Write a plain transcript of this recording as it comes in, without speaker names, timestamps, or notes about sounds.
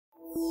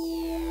Hi,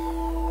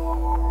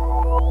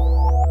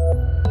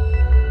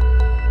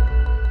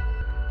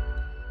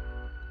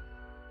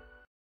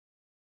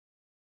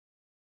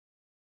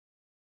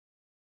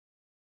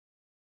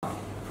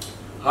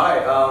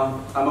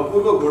 I'm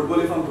Apurva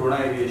Godbole from Drona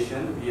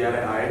Aviation. We are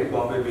an IIT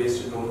Bombay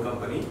based drone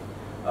company.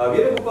 We are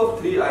a group of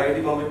 3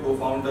 IIT Bombay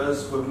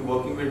co-founders who have been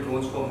working with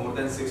drones for more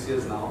than 6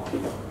 years now,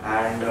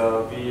 and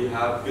we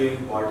have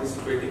been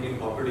participating in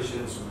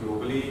competitions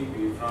globally,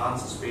 in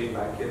France, Spain,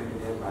 back here in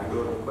India,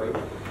 Bangalore,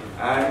 Mumbai,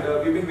 and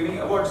we've been winning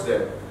awards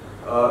there.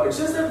 It's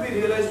just that we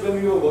realized when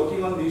we were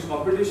working on these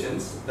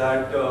competitions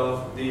that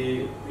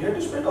we had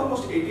to spend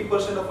almost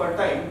 80% of our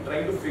time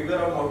trying to figure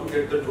out how to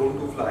get the drone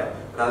to fly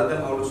rather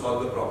than how to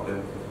solve the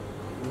problem.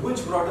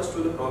 Which brought us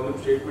to the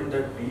problem statement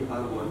that we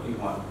are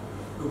working on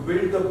to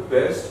build the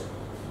best,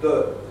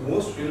 the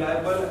most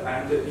reliable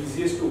and the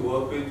easiest to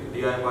work with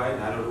DIY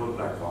nano drone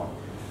platform.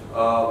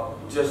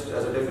 Just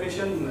as a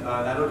definition,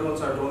 nano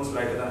drones are drones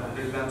lighter than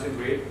 100 grams in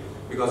weight,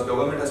 because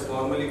government has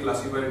formally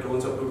classified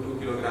drones up to 2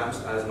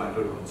 kilograms as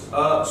micro drones.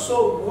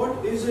 So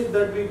what is it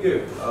that we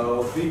give?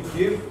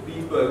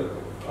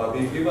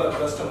 We give our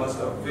customers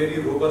a very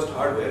robust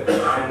hardware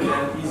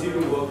and easy to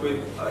work with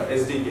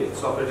SDK,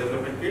 software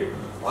development kit,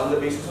 on the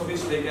basis of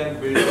which they can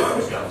build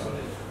their stuff.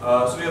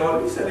 So we are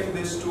already selling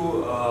this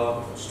to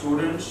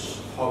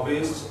students,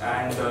 hobbyists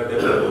and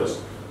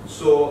developers.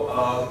 So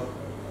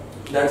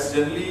that's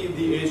generally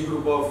the age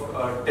group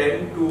of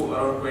 10 to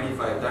around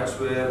 25. That's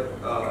where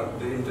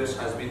the interest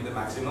has been the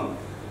maximum.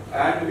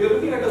 And we are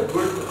looking at a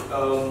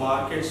good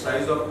market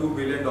size of $2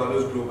 billion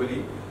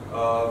globally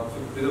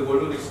with a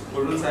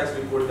Goldman Sachs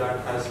report that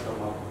has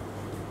come up.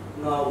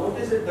 Now, what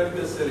is it that we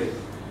are selling?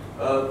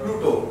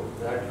 Pluto,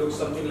 that looks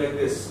something like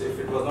this. If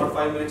it was not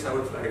 5 minutes, I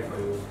would fly it for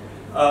you.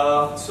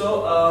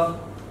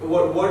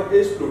 What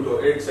is Pluto?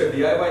 It's a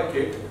DIY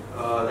kit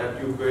that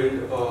you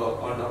build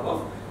on top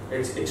of.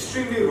 It's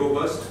extremely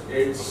robust.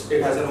 It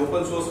has an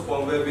open source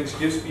firmware which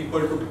gives people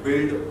to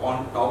build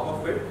on top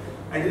of it,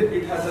 and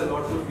it has a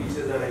lot more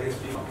features that I can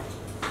speak on.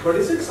 But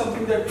is it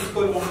something that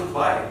people want to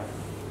buy?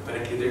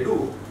 Apparently they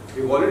do.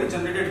 We've already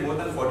generated more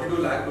than 42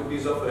 lakh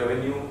rupees of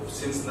revenue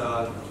since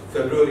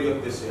February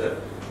of this year.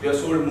 We have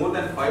sold more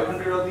than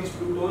 500 of these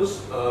Plutos.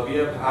 We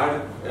have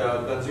had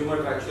consumer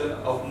traction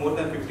of more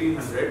than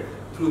 1500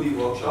 through the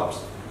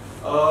workshops.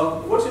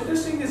 What's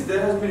interesting is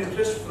there has been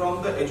interest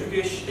from the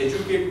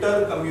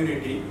educator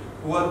community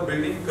who are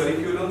building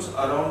curriculums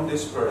around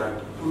this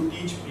product to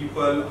teach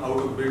people how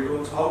to build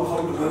drones, how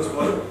drones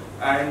work,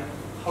 and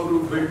how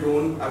to build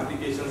drone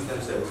applications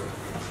themselves.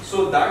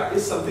 So that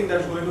is something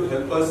that's going to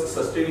help us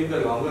sustain in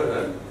the longer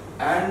run.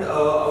 And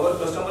our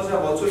customers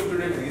have also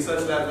included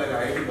research labs like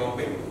IIT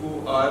Bombay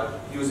who are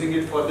using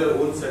it for their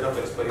own set of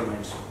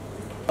experiments.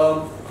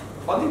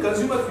 On the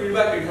consumer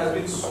feedback, it has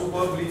been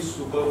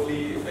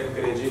superbly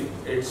encouraging.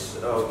 It's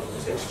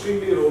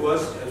extremely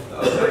robust.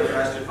 I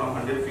crashed it from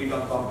 100 feet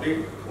on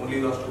complete, only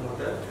lost to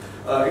motor.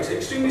 It's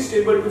extremely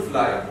stable to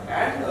fly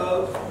and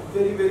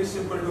very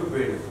simple to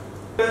build.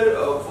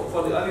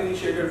 For the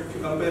uninitiated, if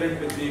you compare it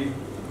with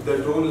the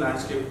drone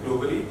landscape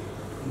globally,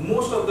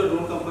 most of the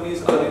drone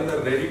companies are in the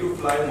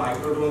ready-to-fly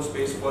micro-drone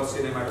space for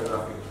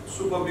cinematography.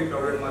 Superbly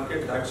crowded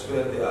market, that's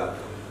where they are.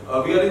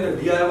 We are in the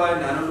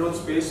DIY nano drone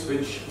space,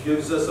 which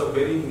gives us a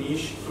very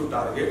niche to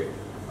target.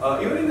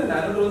 Even in the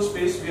nano drone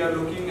space, we are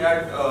looking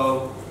at,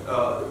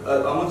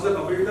 amongst the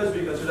competitors,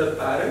 we consider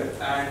Parrot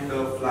and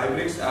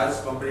Flybricks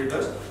as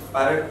competitors.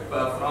 Parrot,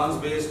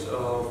 France-based,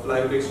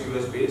 Flybricks,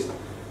 US-based.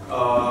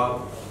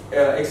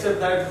 Except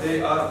that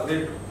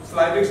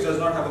Flybricks does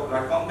not have a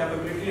platform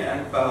capability,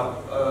 and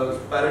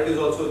Parrot is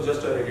also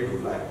just a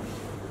ready-to-fly.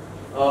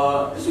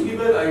 Just to give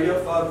you an idea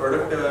of our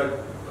product,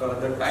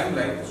 the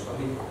timeline,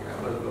 sorry,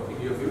 I was blocking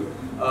your view.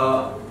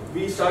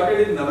 We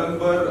started in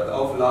November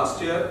of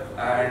last year,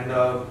 and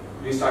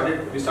we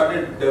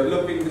started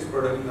developing this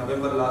product in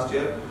November last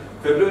year.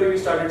 February we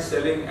started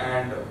selling,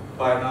 and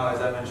by now,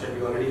 as I mentioned,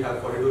 we already have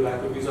 42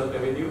 lakh rupees of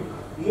revenue.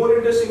 More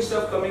interesting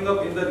stuff coming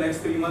up in the next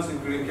 3 months,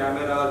 including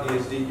camera, the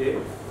SDK,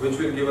 which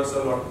will give us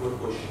a lot more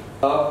push.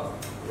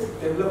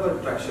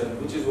 Developer traction,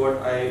 which is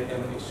what I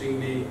am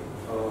extremely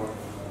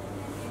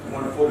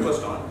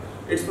focused on.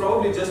 It's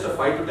probably just a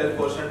 5 to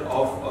 10%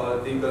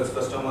 of the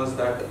customers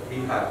that we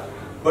have.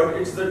 But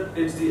it's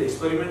the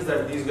experiments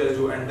that these guys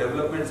do and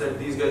developments that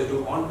these guys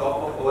do on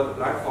top of our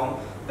platform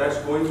that's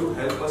going to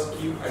help us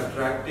keep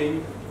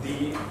attracting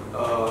the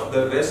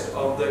rest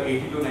of the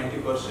 80 to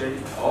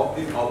 90% of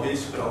the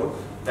hobbyist crowd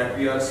that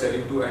we are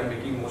selling to and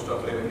making most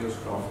of revenues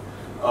from.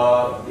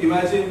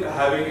 Imagine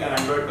having an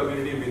Android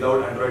community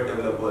without Android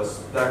developers.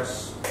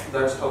 That's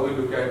how we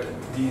look at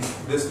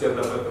this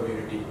developer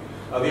community.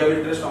 We have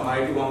interest from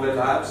IIT Bombay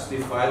labs, the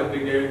fire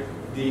brigade,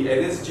 the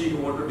NSG who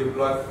want to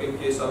deploy in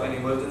case of an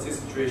emergency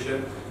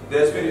situation.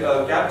 There's been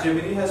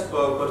Capgemini has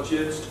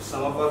purchased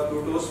some of our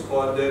Plutos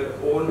for their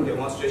own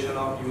demonstration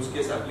of use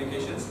case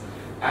applications,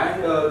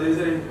 and there is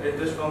an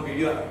interest from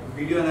video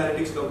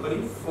analytics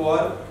company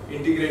for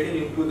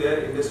integrating into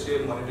their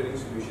industrial monitoring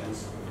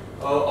solutions.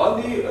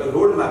 On the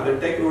roadmap, the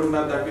tech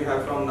roadmap that we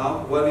have from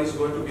now, one is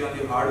going to be on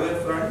the hardware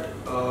front,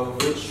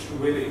 which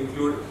will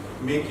include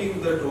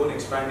making the drone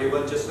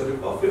expandable, just rip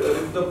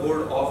the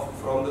board off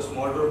from the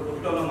small drone, put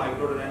it on a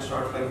micro drone and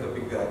start flying the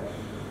big guy.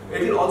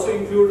 It will also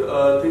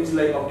include things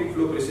like optic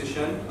flow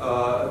precision,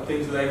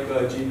 things like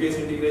GPS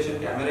integration,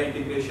 camera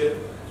integration,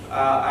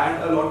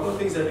 and a lot more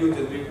things that you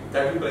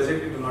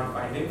presently do not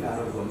find in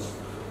Nano Drones.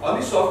 On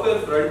the software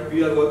front,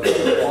 we are working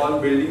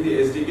on building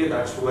the SDK.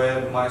 That's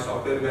where my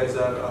software guys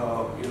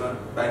are,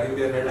 banging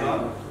their head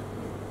on,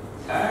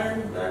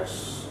 and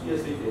that's the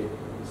SDK.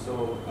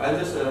 So I'll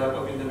just wrap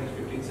up in the next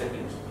 15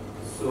 seconds.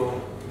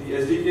 So the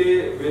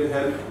SDK will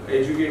help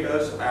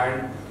educators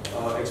and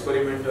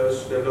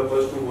experimenters,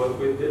 developers to work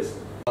with this.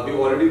 We've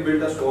already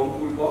built a strong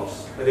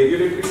toolbox. The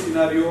regulatory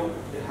scenario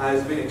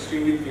has been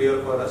extremely clear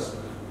for us.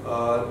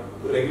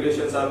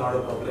 Regulations are not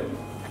a problem.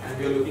 And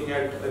we are looking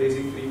at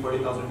raising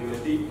 340,000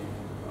 USD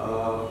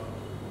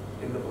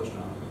in the first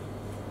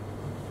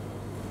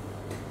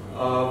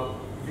round.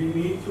 We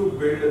need to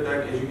build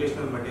that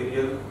educational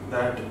material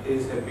that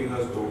is helping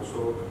us grow.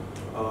 So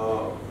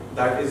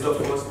that is the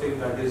first thing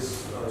that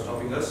is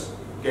stopping us.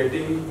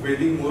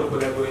 Building more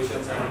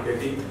collaborations and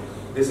getting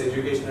this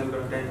educational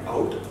content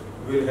out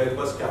will help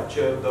us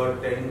capture the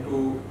 10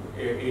 to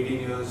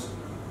 18 years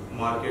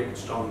market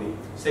strongly.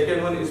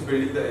 Second one is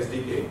building the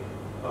SDK.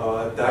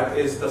 That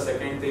is the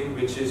second thing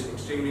which is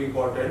extremely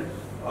important,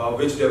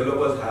 which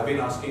developers have been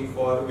asking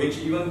for, which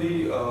even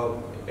the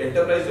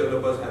enterprise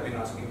developers have been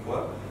asking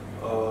for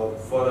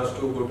us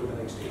to go to the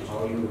next stage.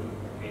 How you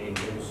aim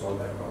to solve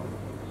that problem?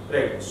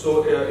 Right.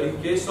 So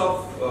in case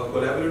of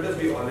collaborators,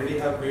 we already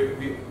have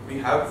we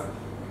have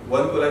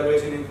one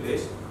collaboration in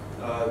place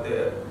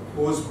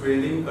who's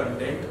building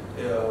content,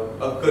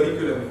 a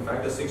curriculum, in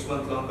fact a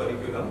 6-month-long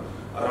curriculum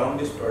around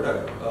this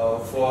product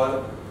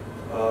for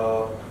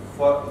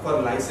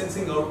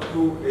licensing out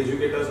to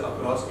educators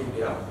across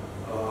India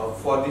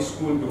for the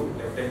school group,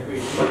 like 10 to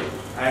 18.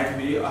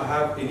 And we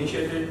have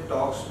initiated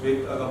talks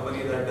with a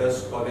company that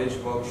does college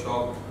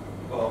workshop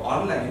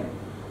online.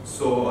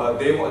 So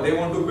they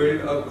want to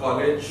build a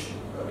college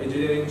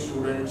engineering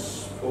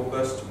students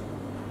focused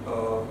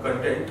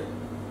content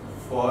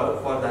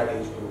for that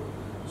age group.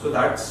 So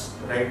that's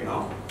right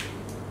now.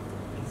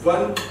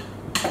 One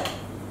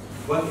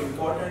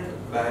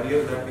important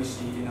barrier that we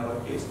see in our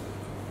case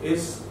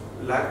is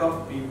lack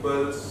of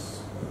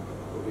people's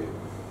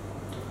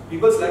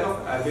lack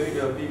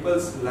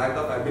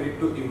of ability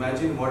to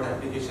imagine what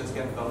applications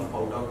can come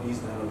out of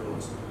these nano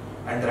drones,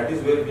 and that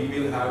is where we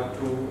will have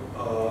to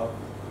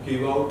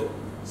give out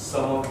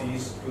some of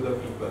these to the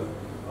people.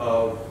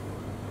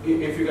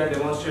 If you can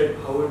demonstrate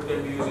how it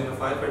can be used in a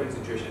firefighting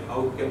situation,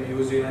 how it can be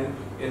used in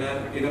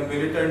a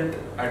militant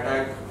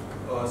attack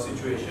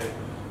situation,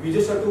 we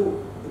just have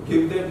to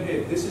give them,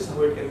 hey, this is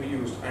how it can be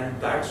used,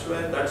 and that's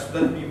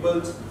when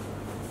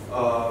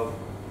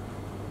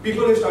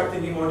people will start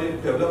thinking about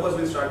it, developers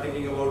will start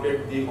thinking about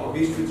it, the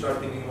hobbyists will start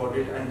thinking about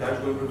it, and that's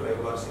going to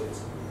drive our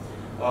sales.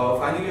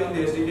 Finally, on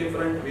the SDK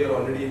front, we are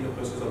already in the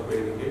process of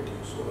building it,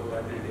 so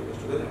that will take us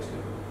to the next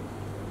level.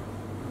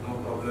 No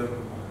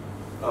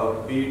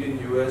problem, be it in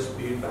US,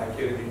 be it back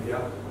here in India,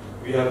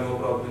 we have no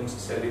problems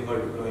selling or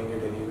deploying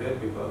it anywhere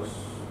because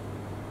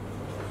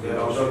they are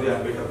out of the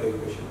ambit of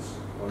regulations.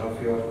 One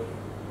of your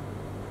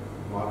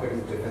market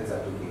is defense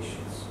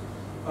applications.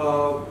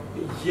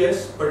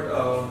 Yes, but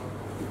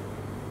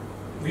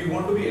we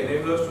want to be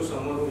enablers to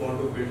someone who want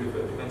to build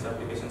defense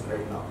applications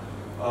right now.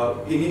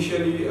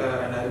 Initially,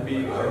 and I'll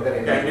be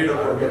candid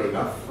about it. Are there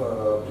enough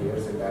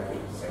players in that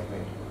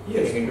segment?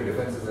 Yes. Getting into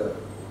defense is a...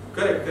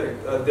 Correct.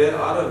 There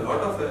are a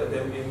lot of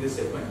them in this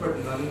segment, but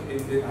none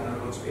in the nano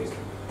drone space.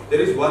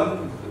 There is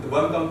one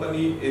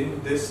company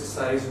in this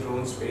size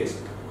drone space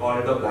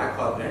called the Black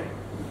Hornet,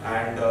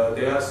 and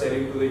they are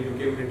selling to the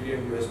UK military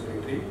and US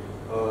military.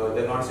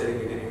 They're not selling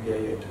it in India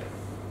yet.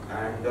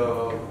 And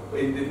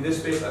in this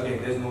space, again,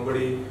 there's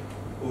nobody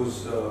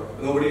else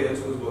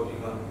who's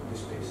working on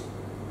this space.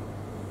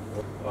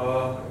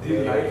 The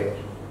light.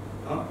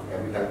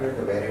 Have you calculated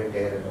the wear and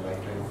tear and the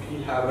lifetime?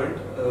 We haven't.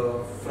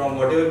 From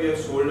whatever we have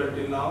sold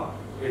until now,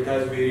 it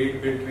has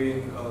varied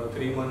between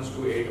 3 months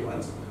to 8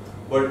 months.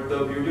 But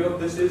the beauty of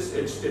this is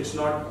it's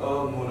not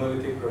a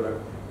monolithic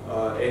product.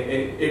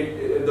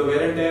 The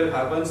wear and tear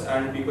happens,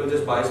 and people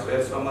just buy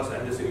spares from us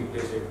and just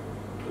replace it.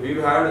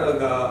 We've had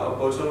a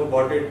person who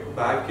bought it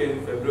back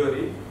in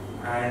February,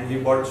 and he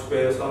bought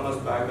spares from us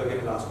back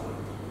again last month.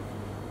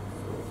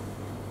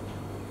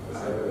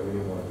 That's not a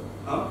revenue model.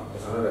 Huh?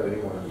 That's not a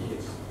revenue model.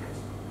 Yes.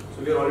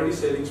 So we are already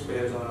selling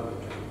spares on our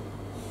website.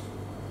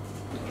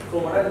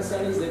 From what I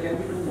understand is there can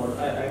be two models.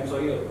 I'm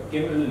sorry, I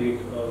came a little late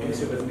in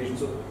your presentation.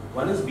 So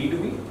one is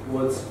B2B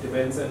towards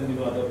defense and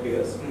other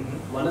players.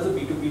 Mm-hmm. One is a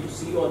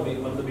B2B2C or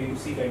one is a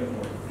B2C kind of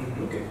model.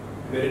 Mm-hmm. Okay.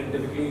 Wherein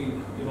typically,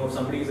 if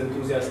somebody is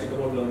enthusiastic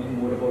about learning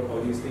more about how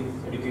these things,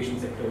 education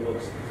sector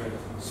works. Right.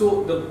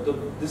 So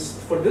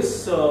for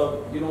this,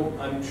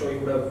 I'm sure you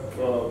would have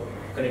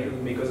connected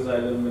with Makers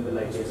Asylum and the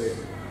likes of it.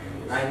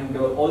 And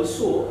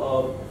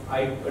also,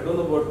 I don't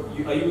know what,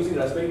 are you using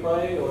Raspberry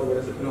Pi or what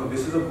is it? No,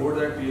 this is a board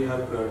that we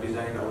have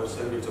designed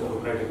ourselves. It's a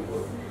proprietary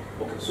board.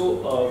 Okay, so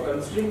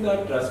considering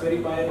that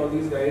Raspberry Pi and all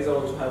these guys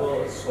also have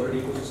a solid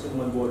ecosystem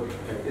on board,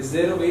 is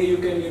there a way you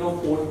can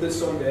port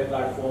this on their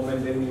platform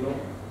and then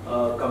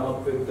come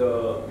up with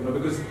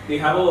because they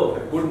have a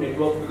good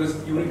network, because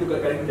you need to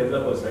connect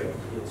developers, right?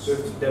 Yes. So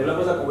if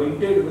developers are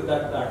acquainted with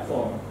that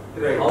platform,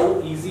 Right. how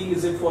easy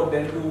is it for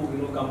them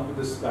to come to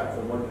this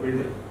platform or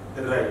build it?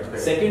 Right.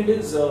 Second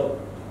is,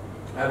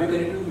 have you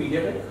connected with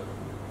MediaTek?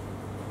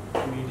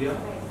 Media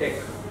Tech.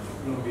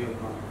 No, we have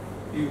not.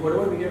 What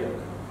about MediaTek?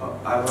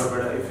 I've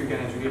heard, but if you can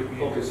educate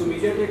me. Okay, so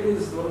MediaTek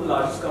is one of the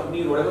largest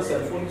companies. Whatever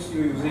cell phones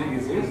you're using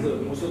these days,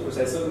 most of the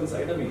processors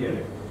inside are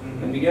MediaTek.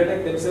 And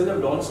MediaTek themselves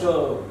have launched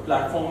a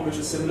platform which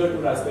is similar to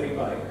Raspberry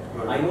Pi.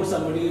 I know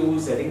somebody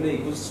who's setting the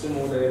ecosystem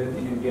over there in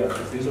India,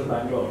 it's based on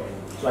Bangalore.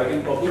 So I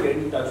can probably get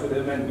in touch with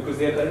them, and because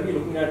they are currently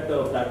looking at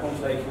platforms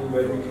like you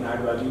where we can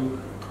add value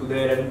to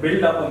there and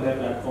build up on their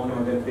platform,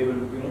 and then they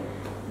will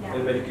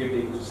help educate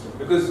the ecosystem.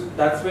 Because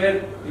that's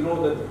where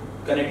the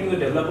connecting the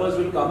developers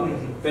will come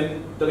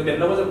when the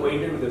developers are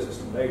acquainted with the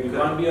system, right? You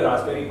can't be a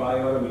Raspberry Pi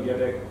or a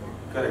MediaTek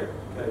Correct.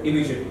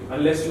 immediately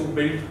unless you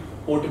build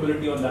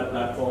portability on that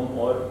platform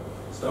or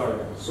stuff like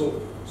that.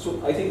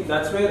 So I think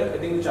that's where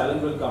the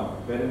challenge will come.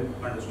 When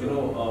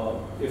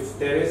if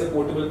there is a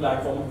portable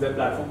platform, the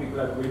platform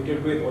people are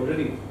acquainted with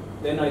already,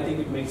 then I think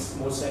it makes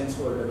more sense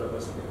for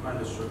developers.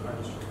 Understood.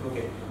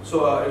 Okay.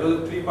 So it was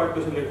a three-part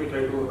question. Let me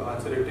try to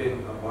answer it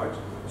in parts.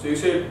 So you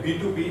said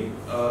B2B.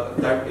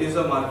 That is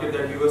a market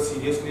that we were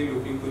seriously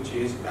looking to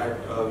chase at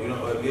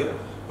earlier,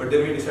 but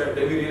then we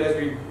realized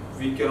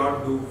we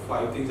cannot do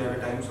 5 things at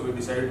a time. So we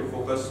decided to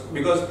focus,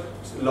 because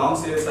long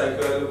sales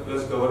cycle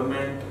plus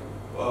government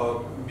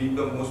being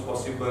the most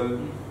possible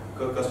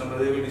customer,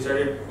 we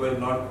decided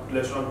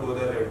let's not go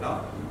there right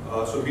now.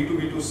 So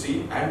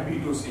B2B2C and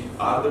B2C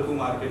are the 2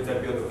 markets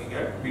that we are looking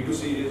at.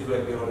 B2C is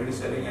where we are already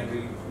selling and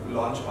we'll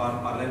launch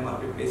on online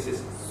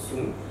marketplaces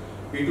soon.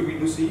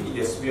 B2B2C,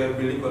 yes, we are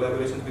building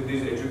collaborations with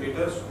these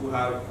educators who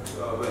have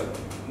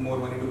more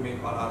money to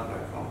make on our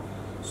platform.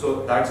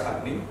 So that's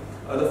happening.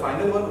 The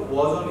final one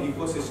was on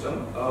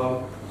ecosystem.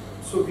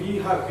 So we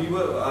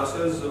were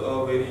ourselves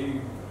a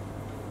very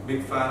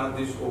big fan of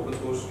this open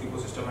source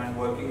ecosystem and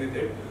working with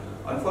it.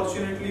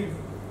 Unfortunately,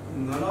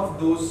 none of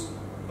those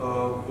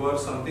were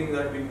something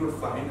that we could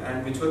find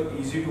and which were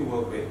easy to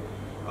work with,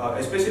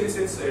 especially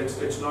since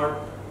it's not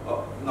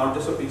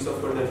just a piece of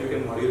code that you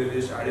can modularly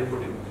just add and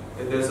put in.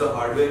 There's a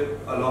hardware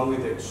along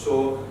with it.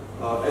 So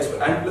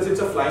and plus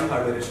it's a flying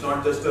hardware. It's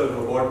not just a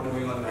robot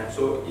moving on that.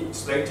 So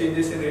slight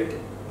changes in it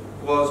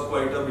was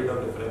quite a bit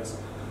of difference.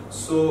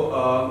 So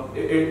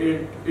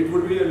it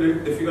would be a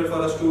little difficult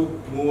for us to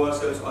move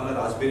ourselves on a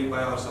Raspberry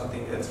Pi or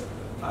something else.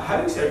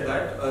 Having said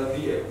that,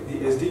 the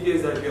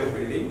SDKs that we are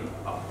building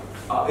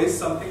is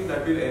something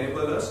that will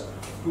enable us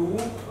to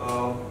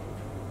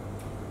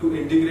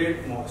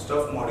integrate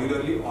stuff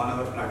modularly on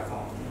our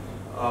platform.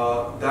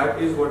 That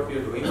is what we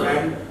are doing,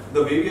 and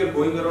the way we are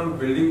going around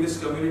building this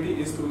community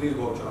is through these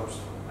workshops.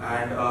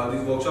 And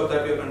these workshops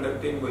that we are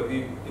conducting, where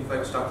we in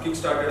fact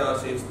kick-started our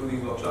sales through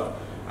these workshops,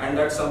 and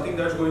that's something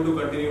that's going to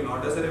continue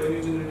not as a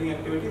revenue generating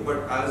activity,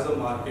 but as a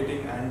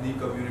marketing and the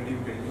community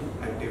building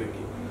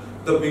activity.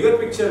 The bigger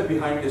picture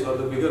behind this, or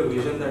the bigger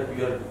vision that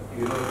we are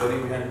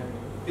running behind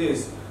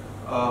is,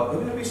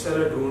 whenever we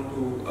sell a drone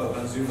to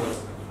consumers,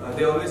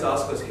 they always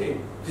ask us, hey,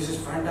 this is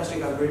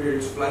fantastic, I built it,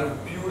 it's flying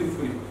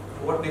beautifully,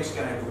 what next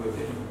can I do with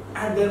it?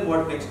 And then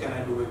what next can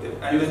I do with it?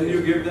 And then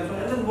you give them,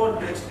 and then what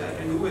next can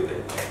I do with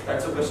it?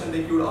 That's a question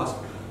they could ask.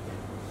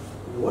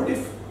 What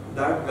if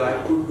that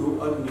guy could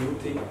do a new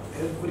thing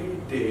every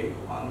day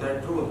on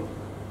that drone?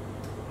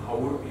 How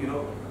would,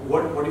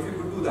 what if he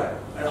could do that?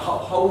 And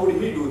how would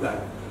he do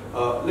that?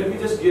 Let me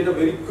just get a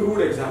very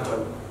crude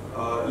example.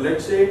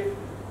 Let's say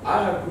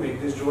I have to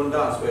make this drone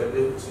dance where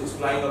it's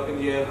flying up in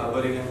the air,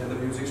 hovering, and then the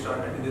music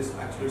starts and it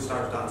actually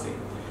starts dancing.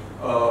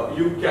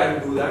 You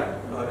can do that.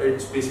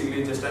 It's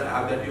basically just an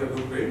app that you have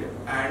to build,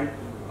 and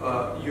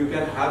you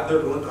can have the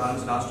drone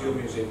dance to your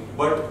music.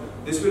 But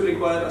this will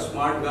require a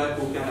smart guy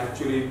who can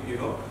actually,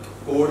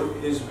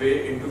 code his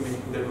way into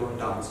making the drone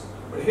dance.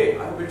 But hey,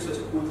 I built such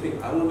a cool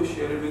thing. I want to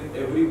share it with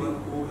everyone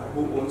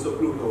who owns a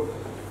Pluto.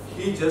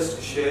 He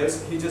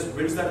just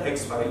builds that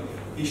hex file.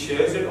 He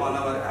shares it on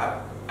our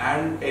app,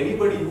 and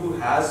anybody who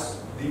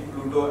has the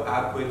Pluto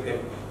app with him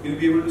will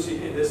be able to see,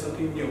 hey, there's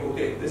something new.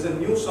 Okay, there's a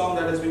new song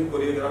that has been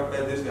choreographed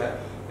by this guy.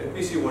 Let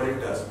me see what it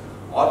does.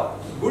 Or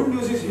good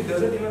news is he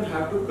doesn't even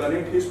have to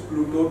connect his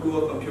Pluto to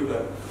a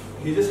computer.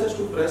 He just has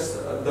to press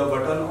the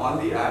button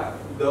on the app.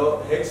 The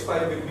hex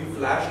file will be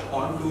flashed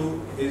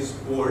onto his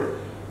board,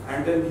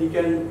 and then he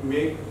can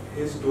make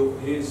his drone,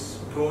 his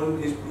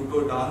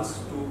Pluto dance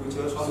to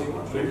whichever song he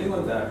wants. Building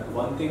on that,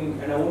 one thing,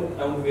 and I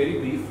won't very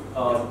brief.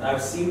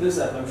 I've seen this.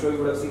 I'm sure you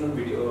would have seen on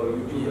video,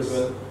 YouTube as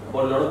well,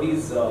 about a lot of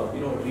these,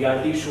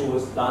 reality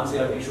shows, dance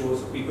reality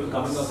shows, people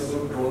coming up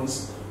with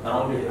drones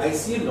around it. I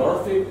see a lot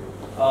of it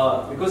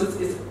because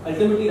it's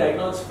ultimately right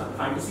now it's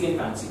fantasy and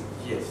fancy.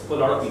 Yes. For a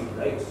lot of people,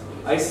 right?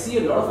 I see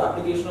a lot of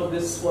application of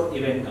this for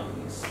event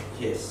companies.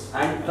 Yes.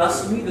 And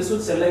trust me, this will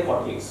sell like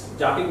hotcakes.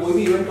 जाके कोई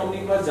भी event company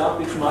के पास जा,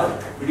 pitch मार,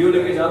 video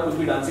लेके जा, कुछ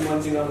भी dancing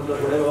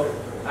मतलब whatever,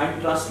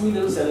 and trust me,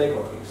 they will sell like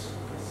hotcakes.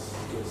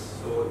 Yes.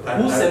 So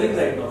who's selling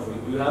right now for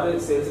you? Do you have a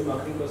sales and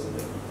marketing person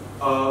there?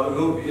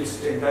 No,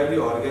 it's entirely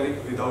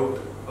organic without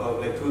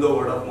like through the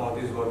word of mouth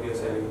is what we are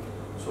selling.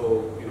 So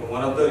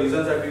one of the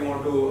reasons that we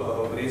want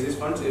to raise these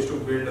funds is to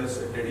build a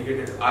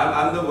dedicated.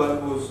 I'm the one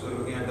who's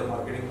looking at the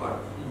marketing part,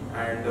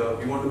 and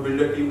we want to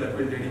build a team that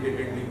will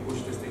dedicatedly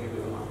push this thing